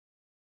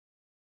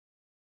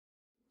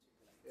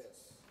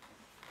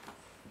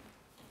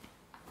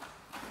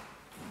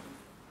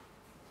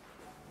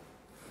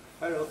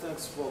Hello,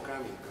 thanks for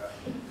coming.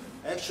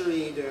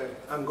 Actually,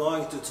 I'm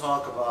going to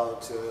talk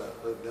about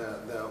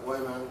the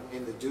Women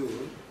in the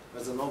Dune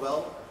as a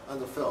novel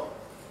and a film.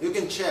 You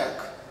can check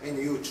in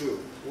YouTube,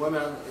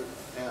 Women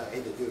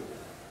in the Dune.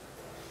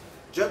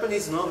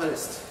 Japanese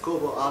novelist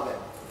Kobo Abe,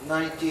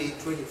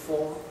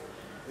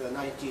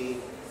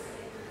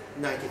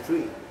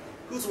 1924-1993,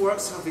 whose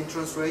works have been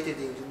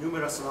translated into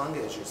numerous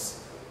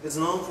languages, is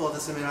known for the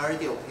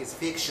similarity of his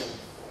fiction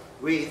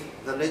with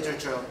the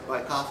literature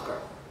by Kafka.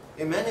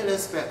 In many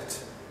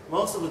respects,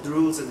 most of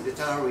Deleuze and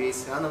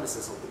Guattari's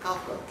analysis of the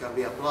Kafka can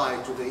be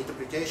applied to the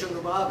interpretation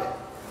of Abe,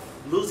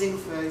 losing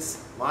face,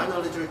 minor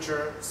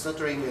literature,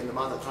 stuttering in the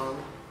mother tongue,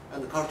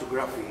 and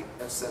cartography,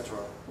 etc.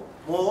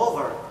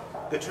 Moreover,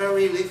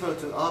 Guattari referred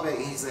to Abe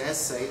in his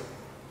essay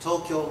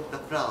Tokyo the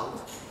Proud,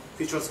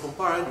 which was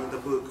compiled in the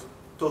book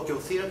Tokyo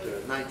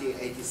Theater,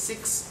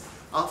 1986,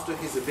 after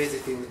his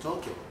visit in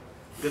Tokyo.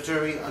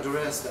 Guattari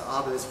addressed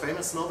Abe's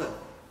famous novel,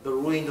 The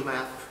Ruined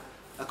Map,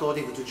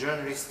 according to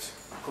journalist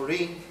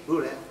Corinne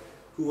Boulet,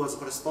 who was a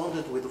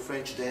correspondent with the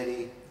French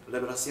daily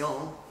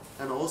Libération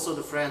and also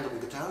the friend of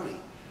Guattari,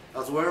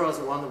 as well as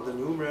one of the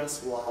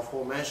numerous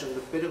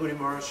aforementioned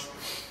pilgrimage.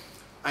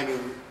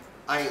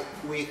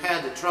 We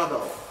had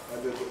trouble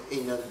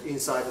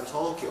inside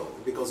Tokyo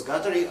because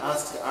Guattari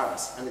asked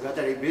us, and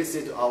Guattari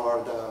visited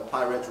the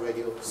pirate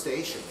radio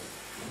station.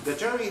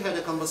 Guattari had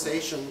a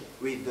conversation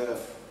with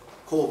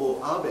Kobo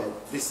Abe,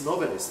 this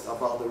novelist,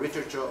 about the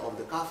literature of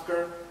the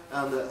Kafka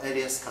and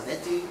Elias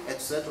Canetti,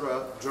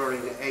 etc. during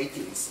the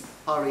 80s,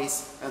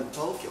 Paris and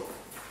Tokyo.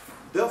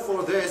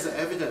 Therefore, there is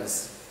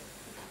evidence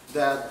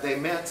that they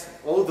met,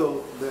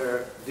 although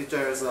their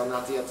details are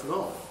not yet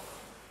known.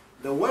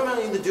 The Women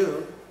in the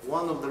Dune,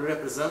 one of the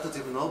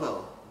representative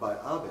novels by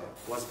Abe,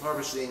 was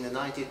published in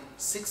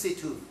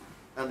 1962,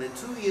 and then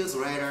 2 years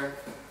later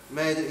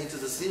made into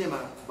the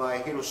cinema by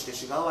Hiroshi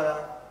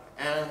Teshigawara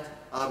and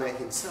Abe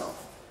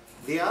himself.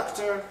 The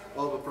actor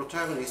of the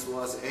protagonist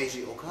was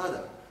Eiji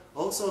Okada,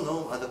 also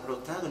known as the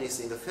protagonist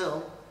in the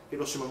film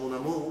Hiroshima Mon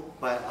Amour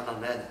by Alan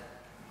Lennon.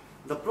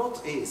 The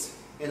plot is,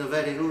 in a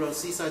very rural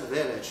seaside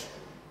village,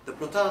 the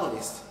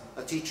protagonist,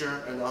 a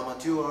teacher and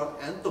amateur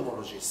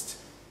entomologist,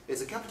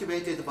 is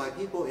captivated by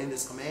people in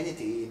this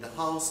community in the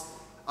house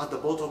at the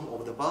bottom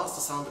of the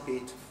vast sand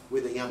pit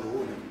with a young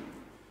woman.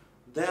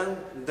 Then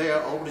they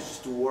are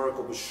obliged to work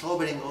of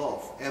shoveling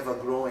off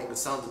ever-growing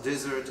sand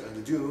desert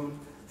and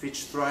dune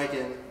which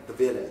threaten the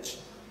village.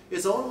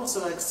 It's almost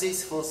like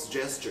Sisyphus'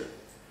 gesture.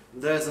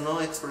 There is no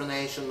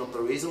explanation of the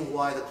reason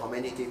why the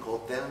community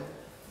caught them,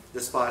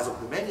 despite of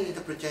the many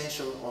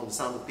interpretations on the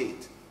sand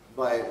pit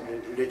by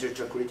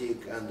literature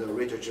critic and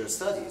literature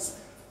studies,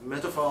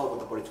 metaphor of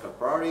the political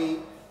party,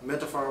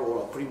 metaphor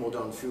or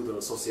pre-modern feudal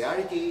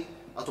society,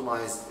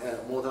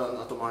 modern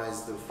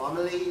atomized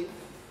family,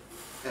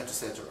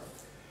 etc.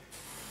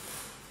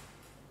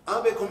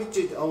 Abe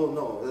committed,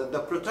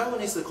 the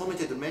protagonist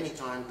committed many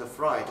times the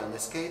flight and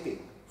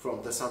escaping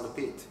from the sand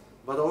pit,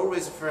 but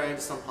always failed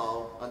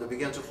somehow and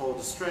began to hold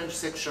a strange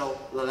sexual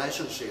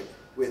relationship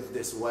with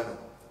this woman.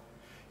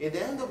 In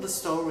the end of the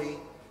story,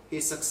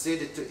 he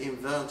succeeded to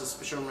invent a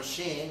special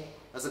machine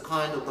as a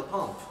kind of the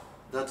pump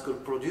that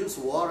could produce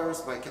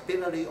waters by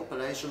capillary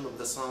operation of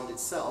the sand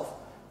itself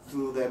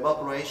through the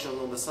evaporation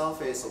on the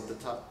surface of the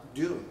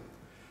dune.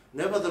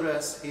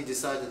 Nevertheless, he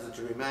decided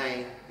to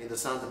remain in the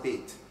sand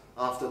pit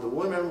after the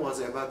woman was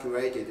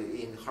evacuated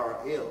in her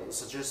ill,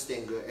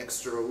 suggesting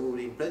extra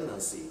woolly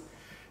pregnancy.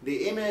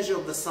 The image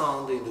of the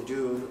sand in the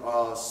dune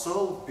are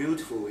so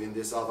beautiful in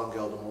this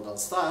avant-garde modern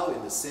style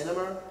in the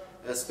cinema,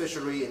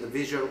 especially in the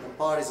visual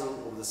comparison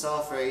of the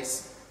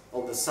surface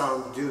of the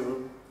sand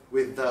dune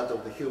with that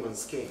of the human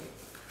skin.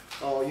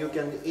 You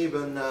can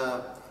even,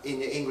 in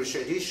the English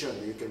edition,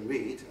 you can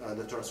read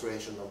the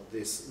translation of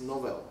this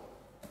novel.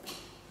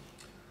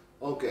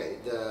 Okay,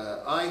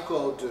 I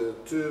quote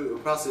two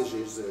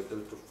passages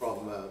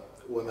from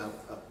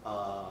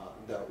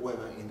the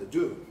Women in the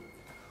Dune.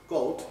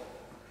 Quote,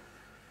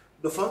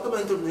 "The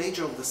fundamental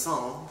nature of the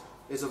sound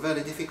is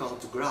very difficult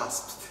to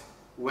grasp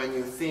when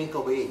you think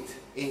of it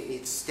in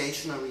its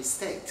stationary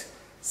state.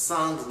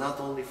 Sound not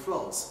only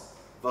flows,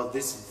 but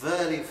this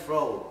very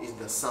flow is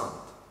the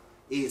sound,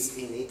 is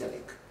in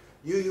italic.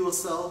 You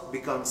yourself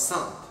become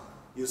sound.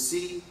 You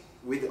see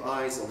with the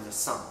eyes of the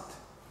sound."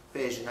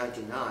 Page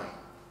 99,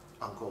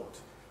 unquote.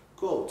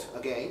 Quote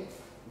again,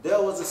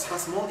 "There was a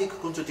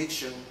spasmodic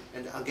contradiction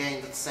and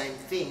again the same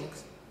thing,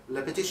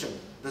 repetition,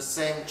 the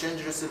same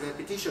changeless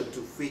repetition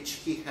to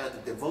which he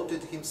had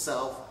devoted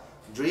himself,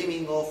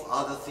 dreaming of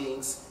other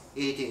things,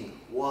 eating,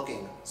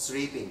 walking,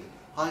 sleeping,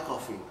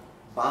 hiccoughing,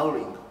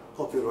 bowing,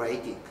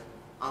 copulating,"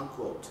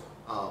 unquote.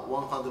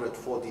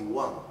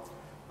 141.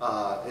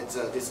 It's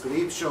a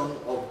description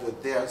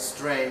of their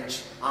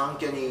strange,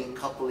 uncanny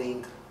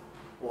coupling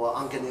or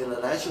uncanny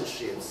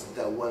relationships,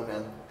 the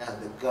woman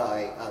and the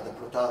guy are the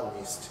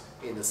protagonist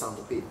in the sand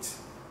pit.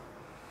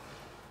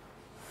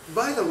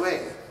 By the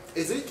way,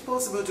 is it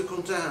possible to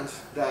contend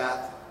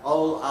that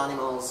all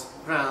animals,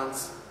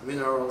 plants,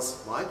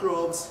 minerals,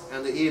 microbes,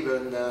 and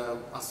even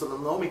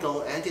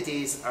astronomical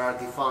entities are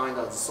defined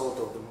as sort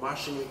of the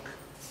machinic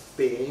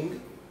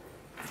being.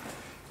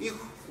 If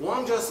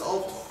one just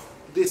opts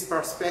this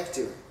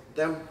perspective,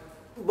 then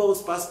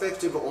both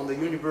perspective on the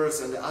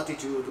universe and the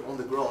attitude on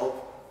the globe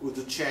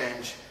would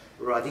change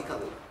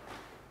radically.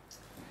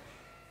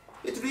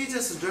 It leads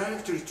us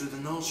directly to the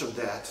notion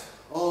that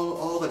all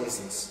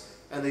organisms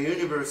and the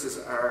universes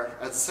are,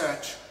 as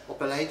such,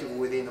 operating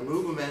within the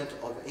movement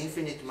of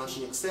infinite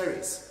machinic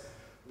series.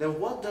 Then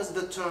what does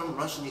the term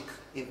machinic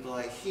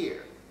imply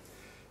here?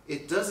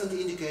 It doesn't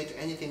indicate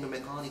anything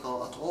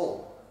mechanical at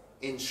all.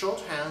 In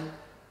shorthand,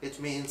 it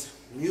means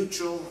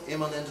mutual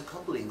immanent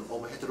coupling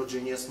of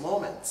heterogeneous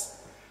moments.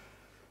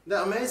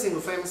 The amazing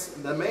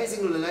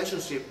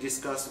relationship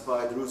discussed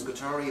by Deleuze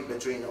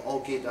between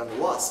orchid and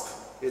wasp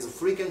is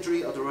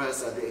frequently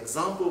addressed as the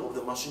example of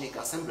the machinic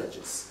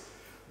assemblages,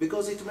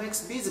 because it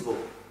makes visible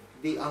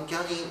the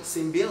uncanny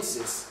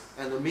symbiosis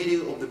and the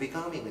milieu of the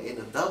becoming in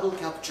a double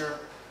capture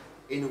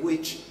in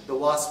which the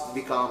wasp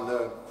becomes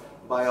the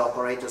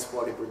bioapparatus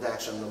for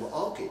reproduction of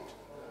orchid,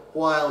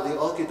 while the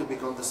orchid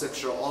becomes the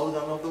sexual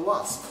organ of the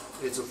wasp.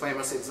 It's a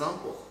famous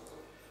example.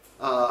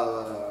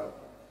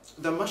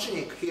 The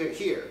machinic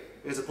here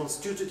is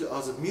constituted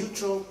as a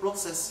mutual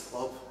process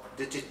of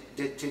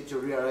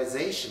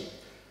deterioration.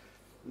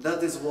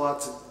 That is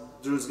what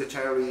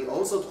Deleuze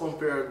also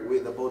compared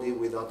with the body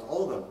without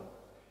organ.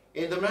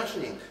 In the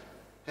machinic,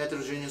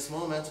 heterogeneous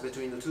moments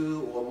between the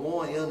two or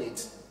more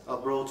units are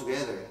brought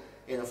together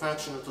in a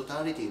functional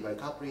totality by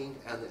coupling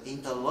and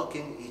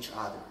interlocking each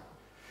other.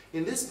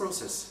 In this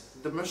process,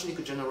 the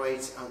machinic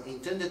generates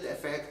unintended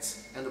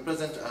effects and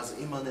present as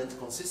immanent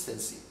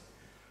consistency.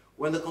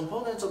 When the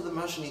components of the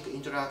machinic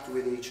interact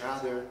with each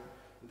other,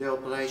 their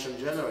operation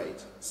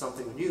generates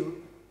something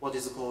new. What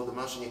is called the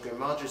machinic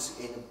emerges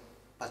in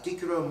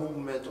particular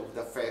movement of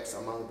the effects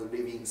among the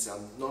livings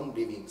and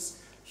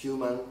non-livings,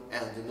 human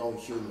and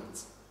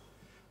non-humans.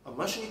 A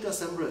machinic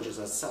assemblage is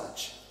as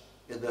such,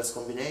 is this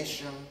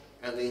combination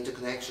and the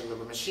interconnection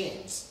of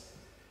machines.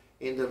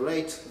 In the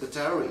late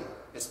theory,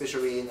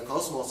 especially in the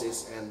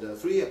cosmoses and the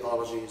three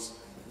ecologies,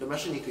 the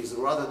machinic is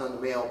rather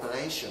than mere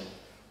operation,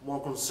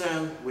 more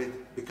concerned with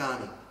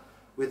becoming,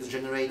 with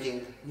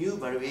generating new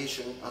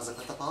variation as a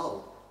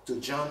catapult to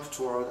jump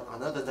toward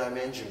another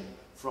dimension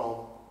from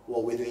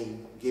or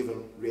within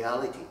given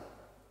reality.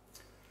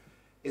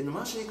 In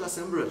machinic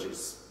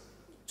assemblages,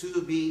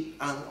 to be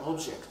an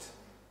object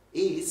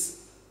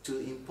is to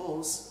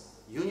impose,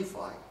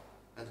 unify,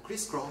 and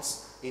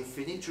crisscross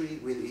infinitely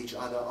with each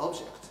other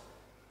object.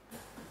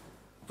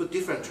 Put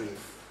differently,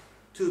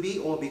 to be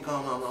or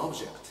become an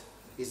object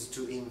is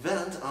to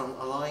invent an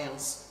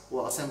alliance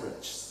or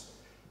assemblage,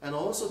 and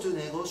also to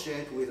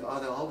negotiate with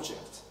other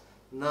objects,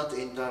 not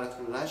in direct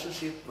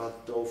relationship,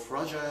 but though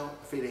fragile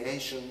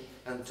affiliation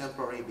and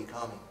temporary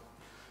becoming.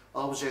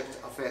 Objects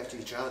affect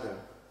each other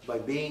by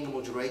being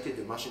modulated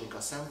in machinic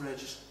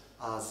assemblage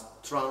as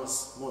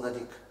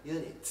trans-monadic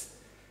units.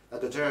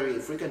 Guattari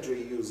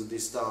frequently uses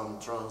this term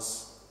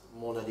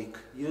trans-monadic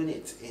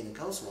unit in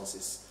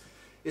cosmoses.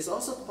 It's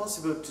also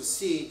possible to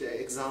see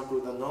the example,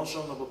 the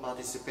notion of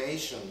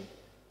participation,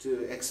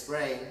 to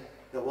explain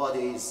what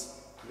is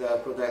the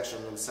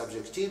production of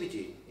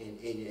subjectivity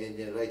in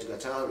the late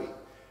Guattari.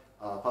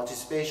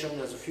 Participation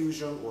as a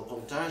fusion or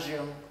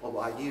contagion of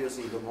ideas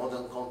in the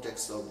modern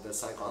context of the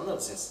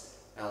psychoanalysis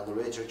and the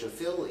literature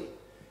theory.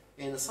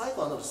 In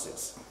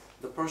psychoanalysis,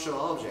 the partial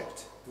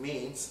object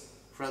means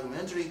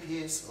fragmentary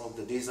piece of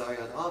the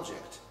desired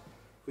object,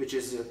 which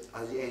is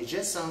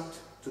adjacent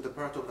to the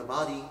part of the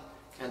body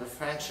and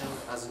function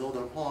as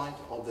nodal point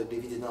of the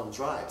libidinal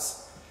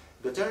drives.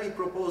 Guattari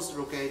proposed to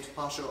locate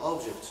partial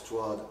object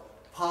toward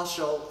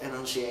partial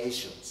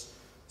enunciations,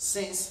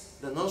 since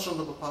the notion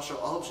of a partial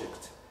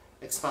object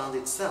expands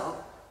itself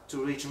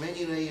to reach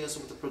many layers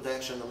of the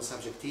production of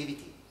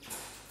subjectivity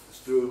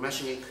through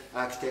machinic,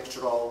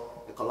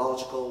 architectural,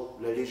 ecological,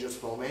 religious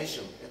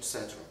formation,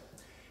 etc.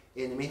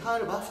 In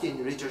Mikhail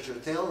Baftin literature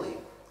theory,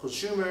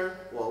 consumer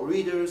or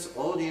reader's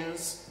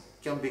audience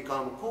can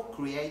become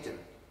co-creator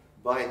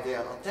by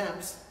their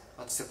attempts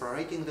at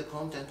separating the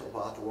content of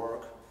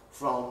artwork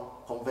from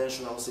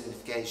conventional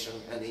signification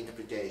and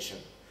interpretation.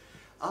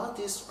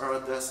 Artists are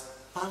thus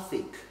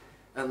pathic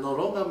and no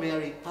longer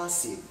merely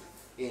passive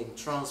in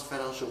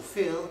transferential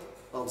field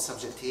of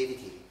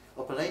subjectivity,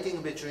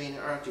 operating between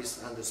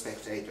artists and the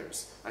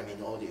spectators,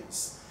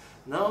 audience.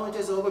 Now it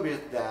is obvious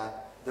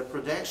that the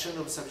production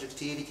of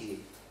subjectivity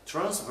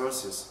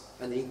transverses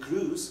and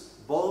includes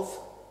both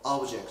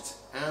object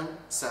and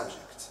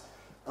subject.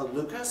 A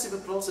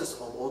recursive process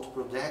of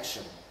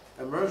auto-production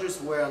emerges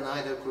where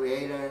neither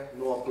creator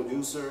nor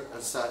producer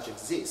as such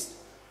exist.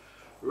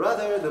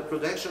 Rather, the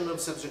production of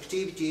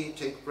subjectivity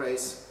takes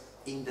place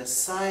in the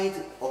side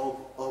of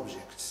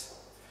objects,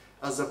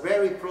 as the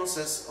very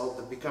process of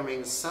the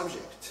becoming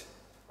subject.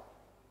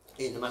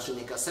 In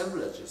machinic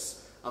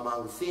assemblages,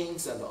 among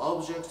things and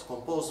objects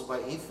composed by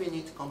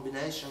infinite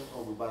combination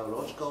of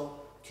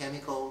biological,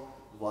 chemical,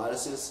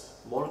 viruses,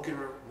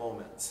 molecular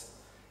moments.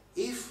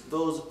 If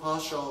those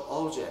partial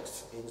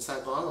objects in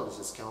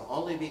psychoanalysis can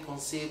only be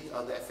conceived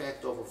as the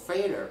effect of a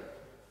failure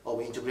of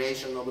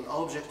integration of an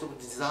object of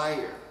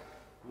desire,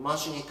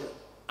 machinic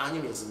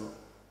animism,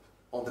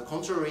 on the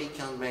contrary,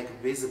 can make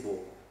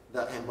visible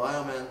the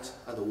environment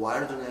and the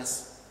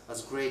wildness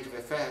as creative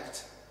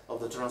effect of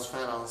the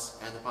transference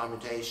and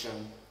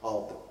permutation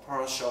of the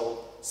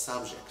partial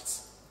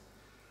subjects.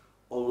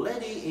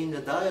 Already in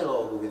the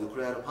dialogue with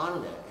Claire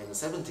Parne in the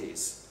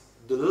 70s,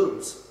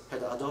 Deleuze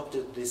had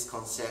adopted this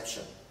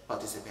conception,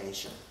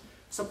 participation.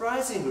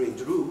 Surprisingly,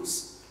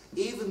 Deleuze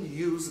even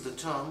used the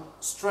term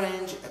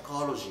strange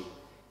ecology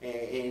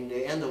in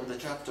the end of the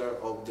chapter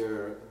of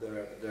the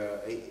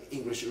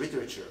English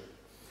literature.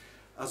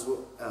 As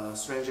well,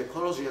 strange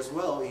ecology as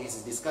well in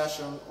his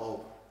discussion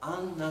of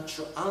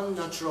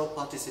unnatural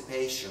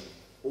participation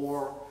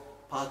or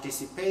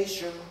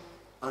participation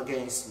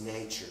against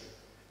nature.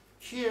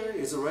 Here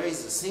is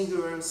raised a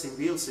singular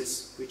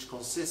symbiosis which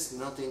consists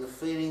not in the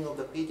feeling of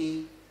the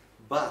pity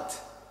but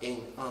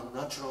in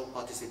unnatural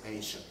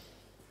participation.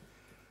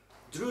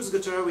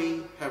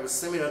 Deleuze-Guattari have a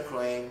similar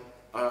claim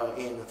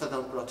in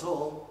Southern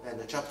Plateau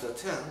and chapter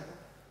 10.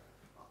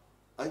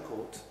 I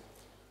quote,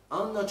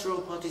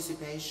 "Unnatural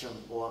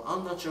participation or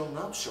unnatural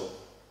nuptial,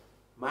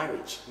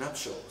 marriage,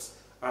 nuptials,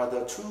 are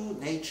the true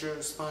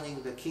nature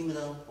spanning the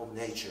kingdom of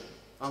nature,"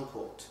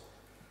 unquote.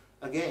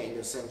 Again in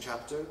the same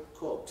chapter,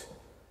 quote,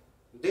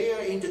 "They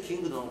are in the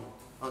kingdom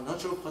of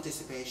natural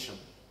participation.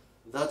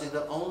 That is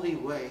the only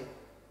way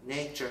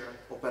nature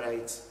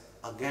operates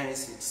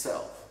against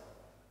itself,"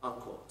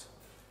 unquote.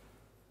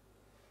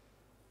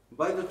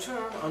 By the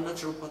term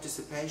unnatural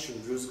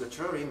participation,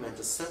 Deleuze-Guattari meant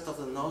a set of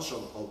the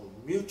notion of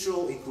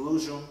mutual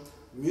inclusion,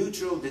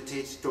 mutual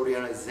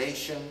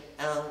deterritorialization,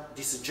 and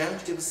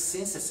disjunctive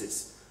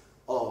synthesis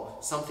of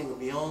something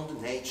beyond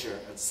nature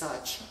as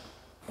such,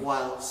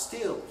 while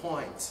still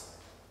points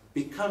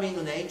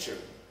becoming nature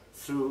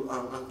through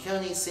an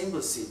uncanny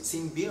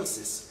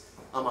symbiosis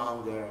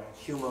among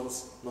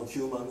humans,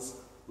 non-humans,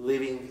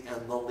 living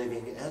and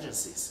non-living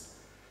agencies.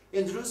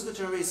 In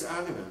Deleuze-Guattari's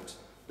argument,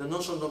 the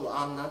notion of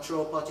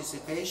unnatural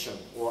participation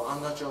or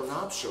unnatural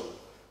nuptial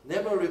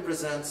never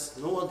represents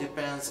nor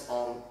depends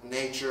on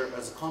nature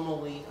as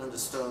commonly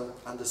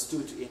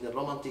understood in the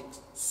romantic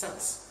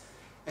sense.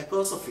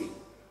 Ecosophy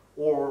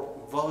or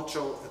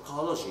virtual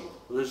ecology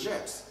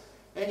rejects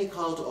any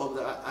kind of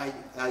the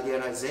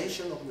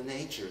idealization of the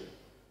nature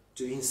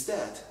to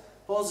instead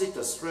posit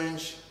a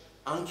strange,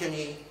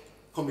 uncanny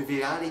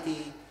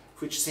conviviality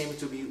which seems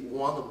to be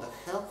one of the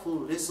helpful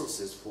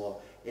resources for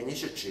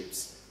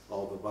initiatives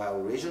of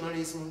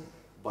bioregionalism,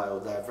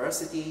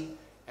 biodiversity,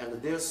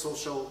 and their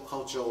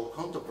social-cultural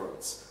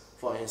counterparts,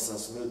 for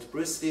instance,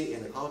 multiplicity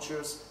in the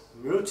cultures,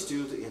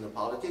 multitude in the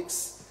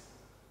politics,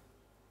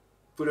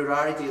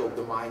 plurality of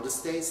the mind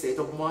state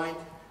of mind,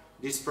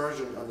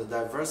 dispersion and the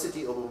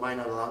diversity of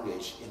minor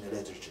language in the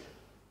literature,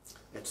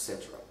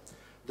 etc.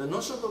 The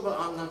notion of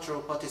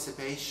unnatural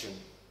participation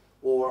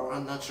or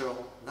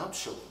unnatural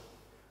nuptial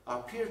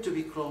appear to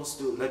be close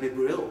to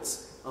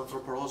Lévi-Brill's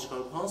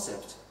anthropological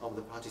concept of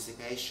the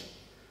participation.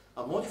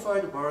 A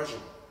modified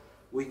version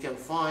we can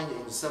find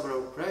in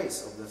several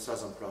places of the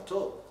Southern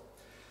Plateau.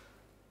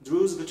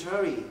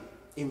 Deleuze-Guattari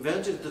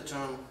invented the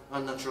term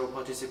unnatural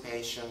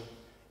participation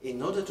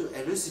in order to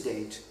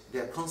elucidate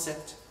their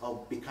concept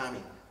of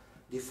becoming,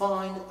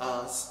 defined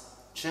as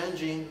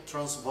changing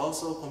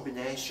transversal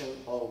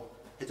combination of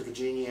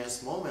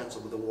heterogeneous moments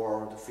of the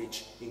world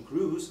which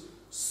includes,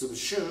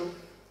 subsume,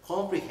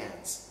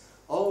 comprehends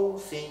all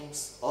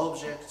things,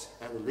 objects,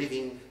 and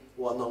living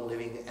or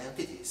non-living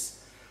entities.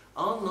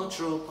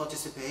 Unnatural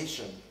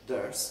participation,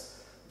 thus,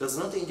 does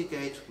not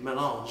indicate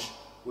melange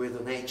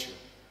with nature.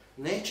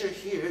 Nature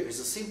here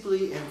is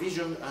simply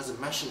envisioned as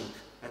machinic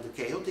and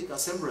chaotic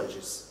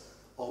assemblages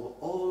of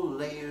all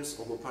layers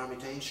of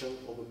permutation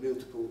of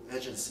multiple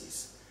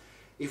agencies.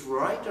 If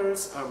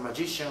writers are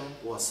magicians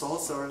or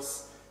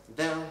sorcerers,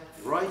 then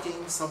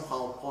writing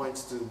somehow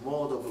points to a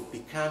mode of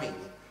becoming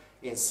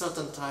in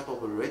certain type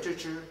of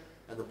literature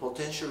and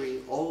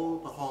potentially all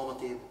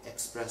performative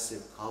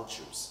expressive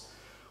cultures.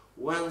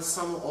 When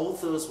some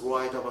authors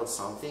write about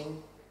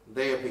something,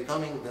 they are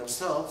becoming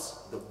themselves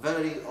the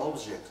very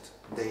object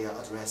they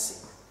are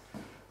addressing.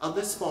 At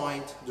this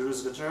point,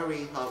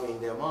 Deleuze-Guattari have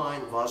in their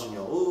mind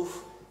Virginia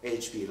Woolf,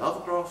 H.P.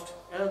 Lovecraft,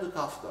 and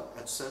Kafka,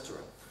 etc.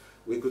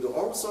 We could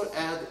also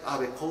add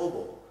Abe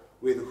Kobo,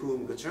 with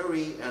whom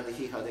Guattari and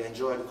he had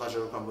enjoyed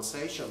casual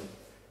conversation,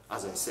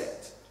 as I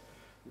said.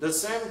 The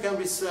same can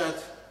be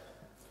said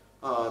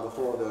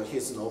for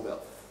his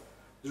novel.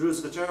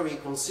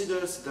 Deleuze-Guattari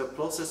considers the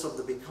process of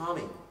the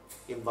becoming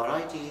in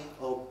variety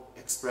of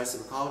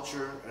expressive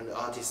culture and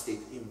artistic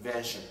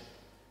invention,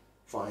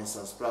 for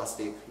instance,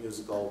 plastic,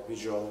 musical,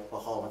 visual,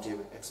 performative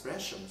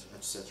expressions,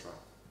 etc.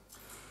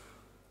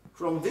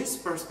 From this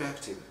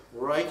perspective,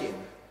 writing,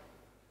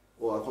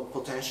 or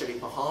potentially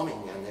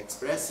performing and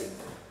expressing,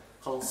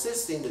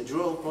 consists in the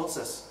dual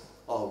process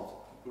of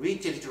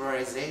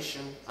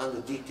reterritorialization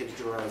and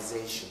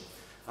deterritorialization,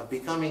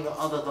 becoming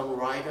other than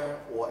writer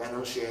or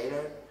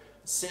enunciator,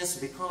 since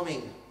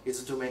becoming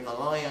is to make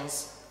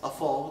alliance,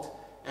 afford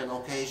an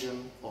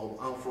occasion of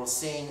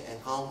unforeseen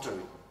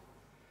encountering.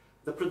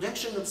 The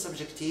production of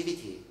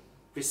subjectivity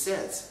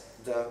precedes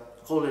the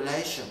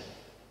correlation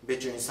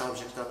between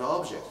subject and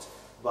object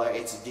by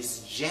its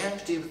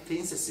disjunctive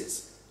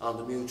synthesis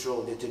and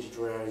mutual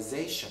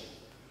deteriorization.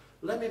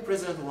 Let me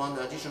present one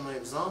additional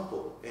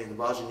example in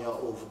Virginia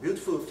of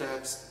beautiful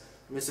text,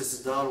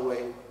 Mrs.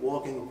 Dalloway,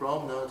 Walking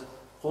Promenade,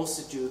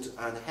 Constitute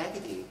and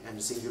Hecate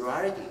and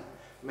Singularity,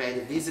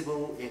 made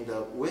visible in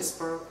the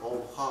whisper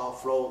of her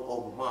flow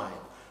of mind.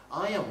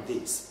 I am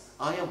this,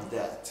 I am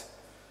that.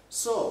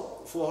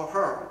 So, for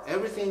her,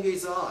 everything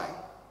is I,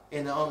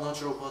 in the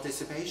unnatural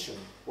participation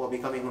or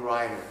becoming a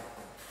writer.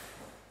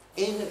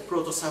 In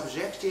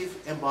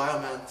proto-subjective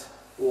environment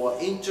or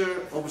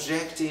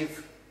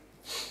inter-objective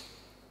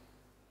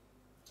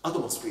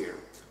atmosphere,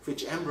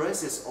 which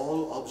embraces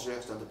all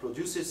objects and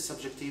produces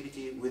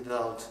subjectivity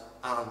without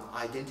an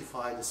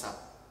identified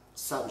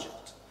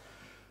subject.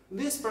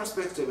 This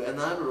perspective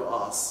enables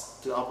us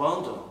to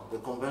abandon the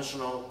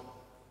conventional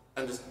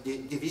and the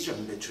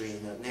division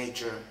between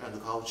nature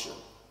and culture.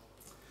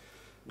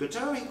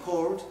 Guattari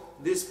called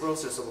this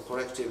process of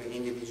collective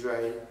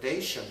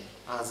individualization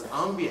as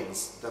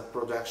ambience, the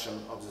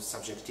production of the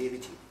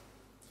subjectivity.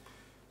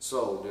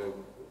 So,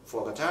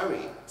 for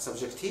Guattari,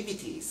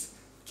 subjectivities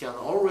can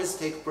always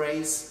take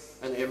place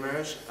and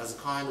emerge as a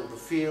kind of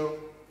feel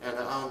and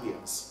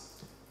ambience.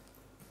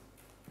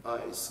 I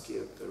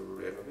skipped a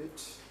little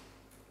bit.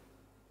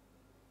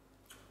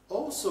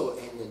 Also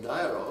in the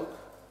dialogue,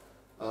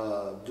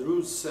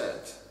 Deleuze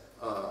said,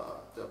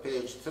 the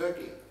page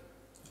 30,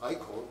 I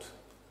quote,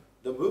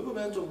 "The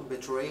movement of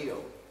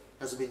betrayal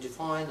has been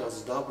defined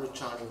as double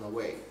turning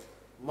away.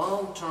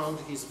 Man turned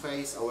his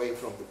face away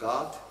from the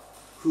God,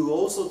 who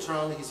also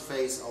turned his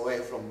face away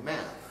from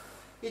man.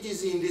 It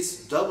is in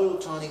this double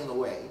turning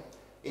away,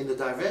 in the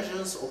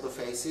divergence of the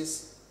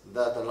faces,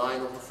 that the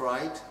line of the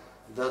flight,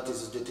 that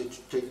is the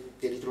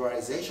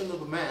territorialization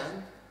of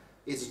man,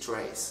 is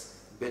traced.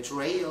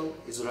 Betrayal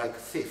is like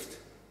theft.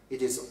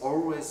 It is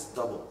always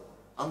double."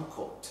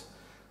 Unquote.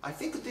 I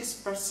think this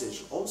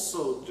passage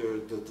also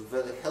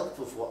very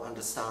helpful for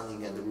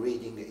understanding and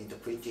reading,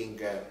 interpreting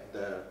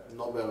the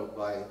novel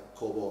by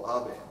Kobo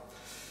Abe.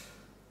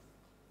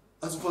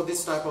 As for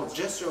this type of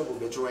gesture of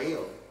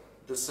betrayal,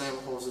 the same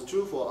holds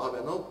true for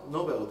Abe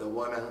novel, The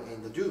Woman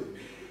in the Dune,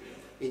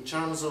 in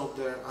terms of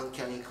their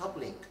uncanny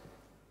coupling,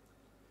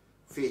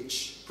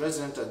 which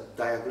present a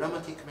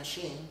diagrammatic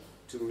machine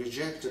to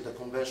reject the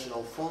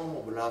conventional form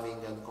of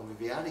loving and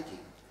conviviality.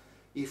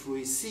 If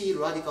we see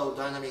radical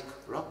dynamic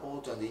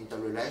rapport and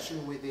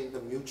interrelation within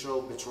the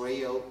mutual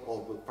betrayal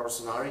of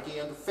personality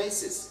and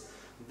faces,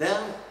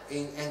 then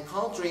in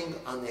encountering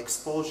an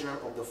exposure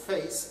of the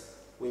face,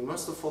 we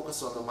must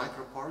focus on the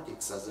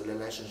micropolitics as a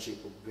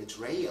relationship of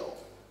betrayal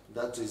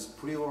that is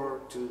prior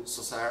to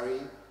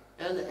society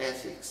and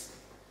ethics.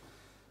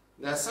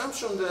 The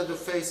assumption that the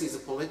face is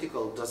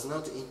political does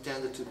not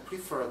intend to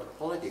prefer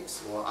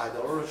politics or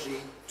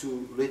ideology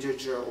to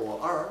literature or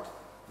art,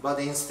 but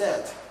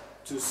instead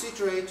to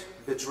situate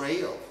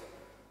betrayal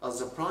as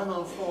the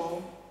primal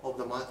form of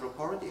the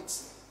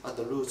micropolitics at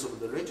the roots of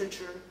the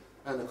literature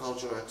and the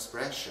cultural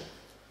expression.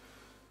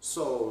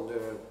 So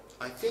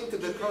I think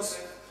the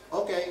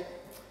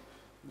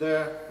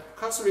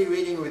cursory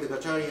reading with the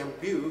Guattarian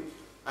view,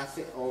 I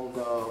think, on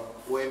the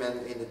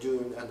women in the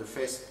dune and the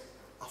face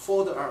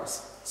afford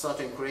us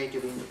certain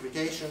creative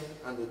interpretation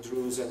and the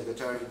Deleuze and the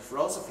Guattarian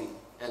philosophy,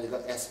 and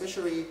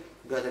especially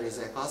Guattari's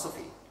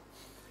ecosophy.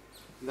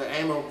 The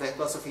aim of the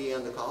ecosophy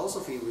and the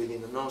chaosophy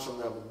within the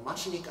notion of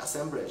machinic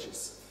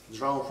assemblages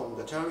drawn from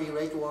Guattari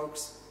late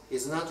works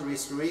is not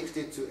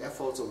restricted to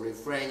efforts of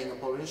refraining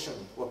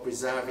pollution or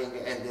preserving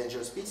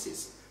endangered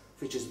species,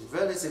 which is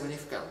very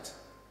significant.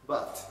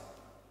 But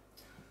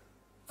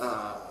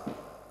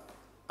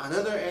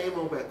another aim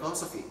of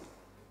ecosophy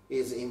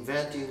is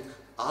inventing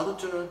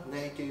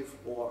alternative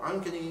or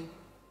uncanny,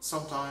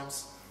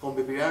 sometimes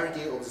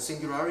conviviality of the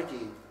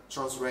singularity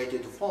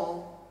translated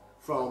form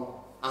from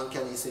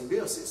uncanny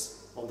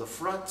symbiosis of the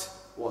flat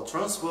or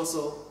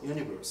transversal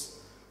universe,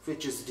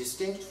 which is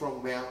distinct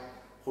from mere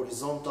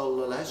horizontal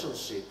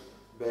relationship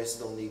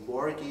based on the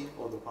equality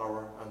of the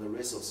power and the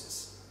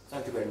resources.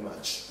 Thank you very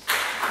much.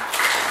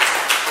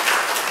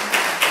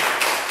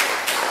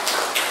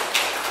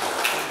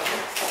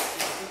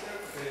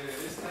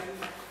 It's time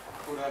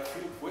for a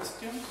few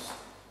questions.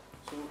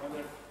 So,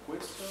 other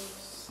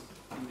questions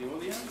in the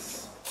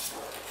audience?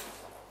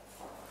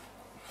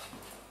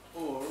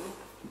 Or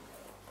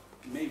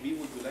maybe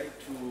would you like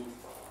to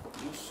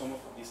use some of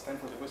this time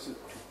for the question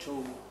to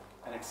show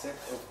an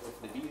excerpt of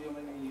the video,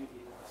 maybe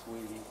as we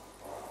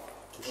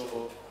to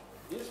show?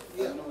 Yes,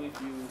 yeah. I don't know if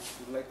you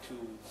would like to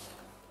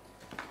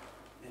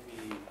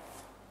maybe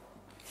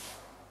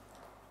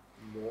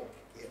more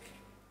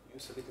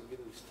use a little bit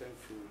of this time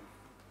to.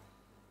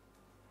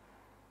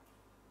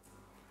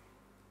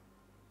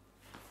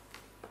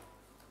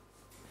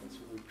 So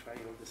we'll try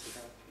all the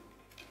setup.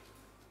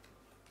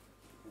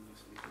 And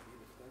use a little bit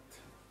of that.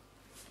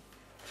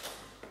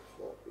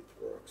 Hope it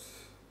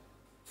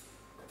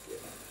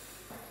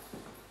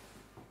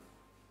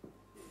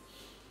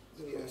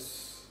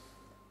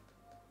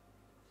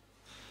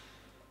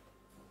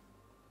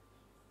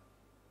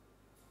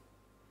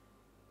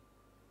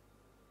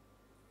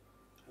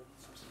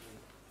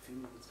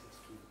film is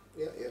just to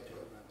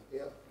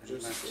Yeah,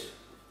 just match.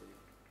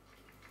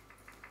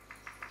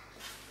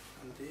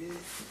 And then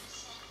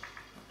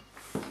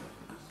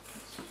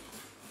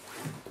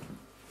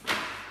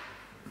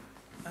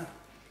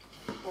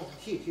oh,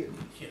 here. 聞いて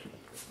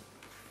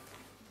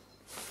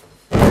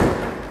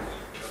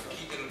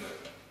るんだよ。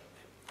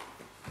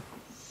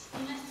す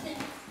みません。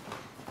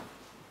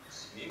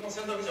すみま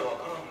せんだけじゃわ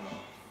からんな。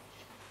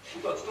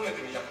僕は勤め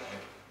てみたくて、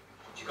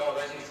時間は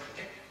大事に使っ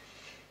て。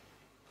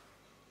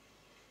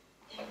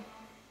でも、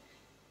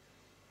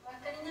お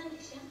分かりなん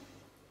でし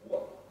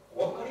ょ？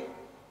お分かり？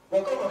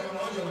わかるわけが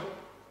ないじゃない。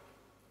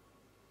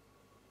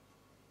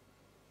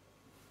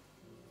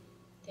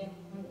でも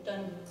本当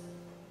に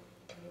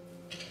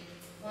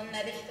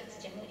女で一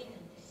つじゃ無理なん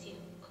ですよ、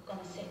ここ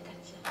の生活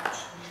は。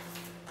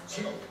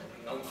違う。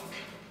何の関係？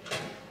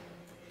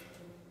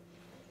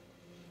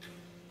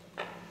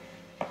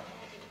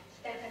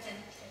北風の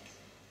季節、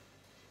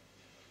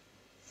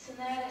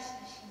砂嵐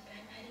の心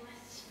配もありま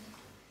すしね。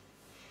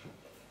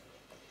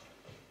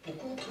僕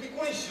を虜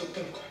にしようっ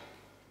てんのかい？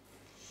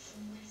す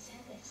みませ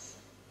んです。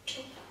な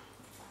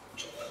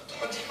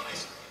んじゃないで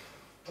すか。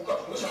僕は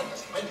保護者なんか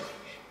じゃないんだから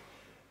ね。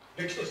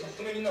れっきとした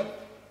勤め人なの。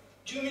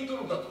住民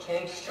登録だとちゃ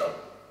んとしてある。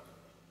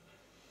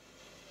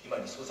今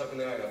に捜索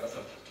願いが出さ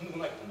れたらとんで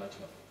もないことになっち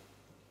まう。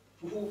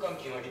不法監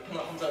禁は立派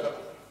な犯罪だと。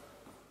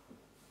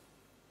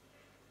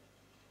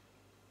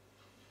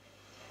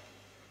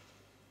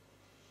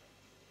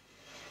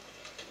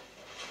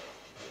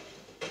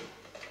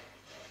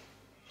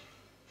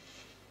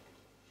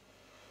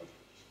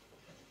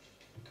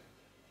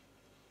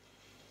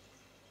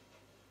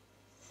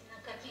砂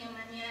かきが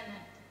間に合わ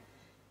ない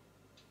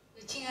と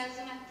うちが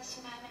集まって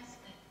しまいます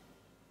から。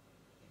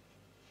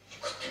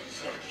勝手に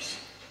すられていいし、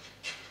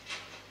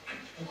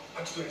僕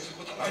は立ち止めす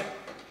ることはない。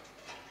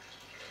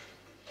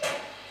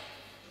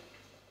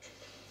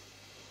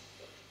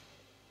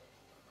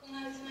ここが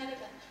集まれ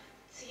ば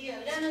次は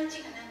裏のうち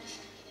が何し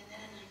なきゃな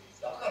らないんで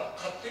す。だから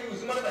勝手にう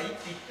ずまればいいっ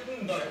て言ってる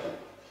んだよ。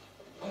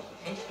なん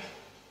で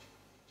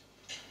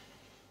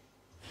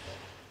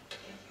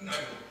何を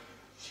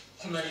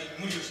こんなに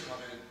無理をしてま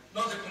で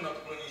なぜこんなと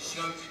ころにし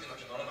がみついてな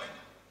きゃならないん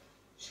だ。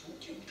正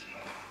気を見たな。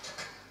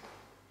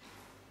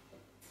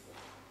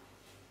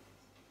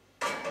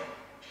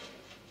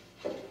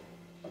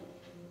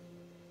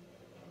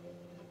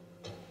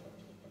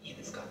いい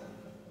ですか。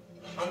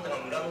あんたが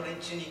村の連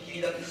中に義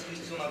理立てする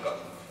必要なんか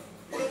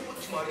これっぽっ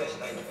ちもありはし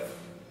ないんだよ。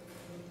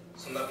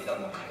そんな美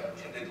談なんかには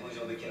全然同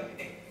情できない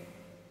ね。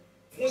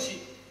も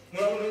し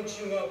村の連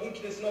中が本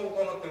気で砂を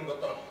怖がってるんだっ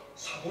たら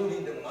砂防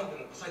林でも何で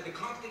もこさえて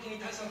科学的に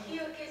対策を。費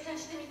用を計算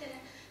してみたら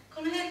こ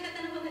のやり方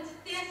の方がず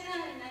っと安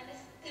上がりなんで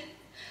すって。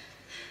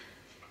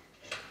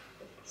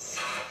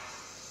さあ、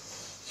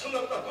そん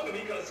なことはどうで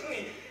もいいからすぐ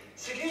に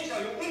責任者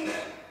を呼ぶんだ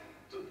よ。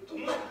ど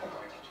んなバ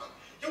カげだとか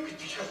よく言っ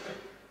て聞かせて。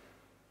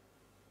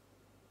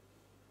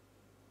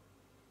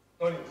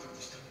何をずっと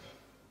してるんだ。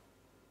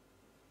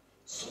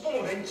外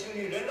の連中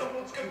に連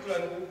絡をつけるくら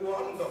いの方法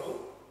はあるんだろ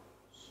う。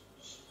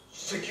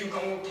石油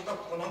管を叩くと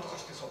か何とか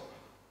してさ。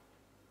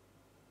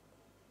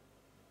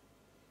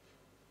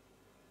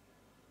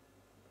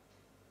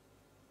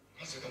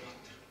なぜ黙って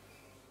る。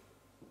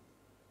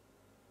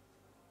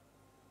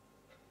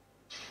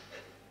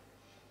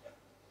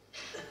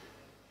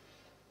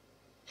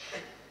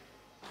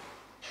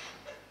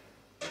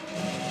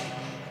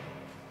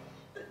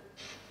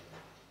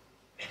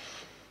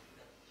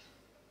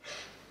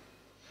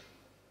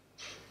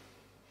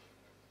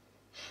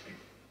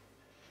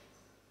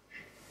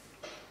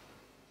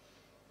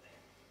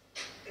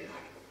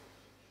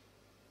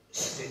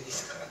自然に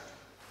逆らって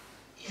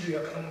緩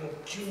やかなものを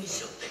急に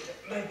しようってんじ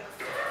ゃないんだ。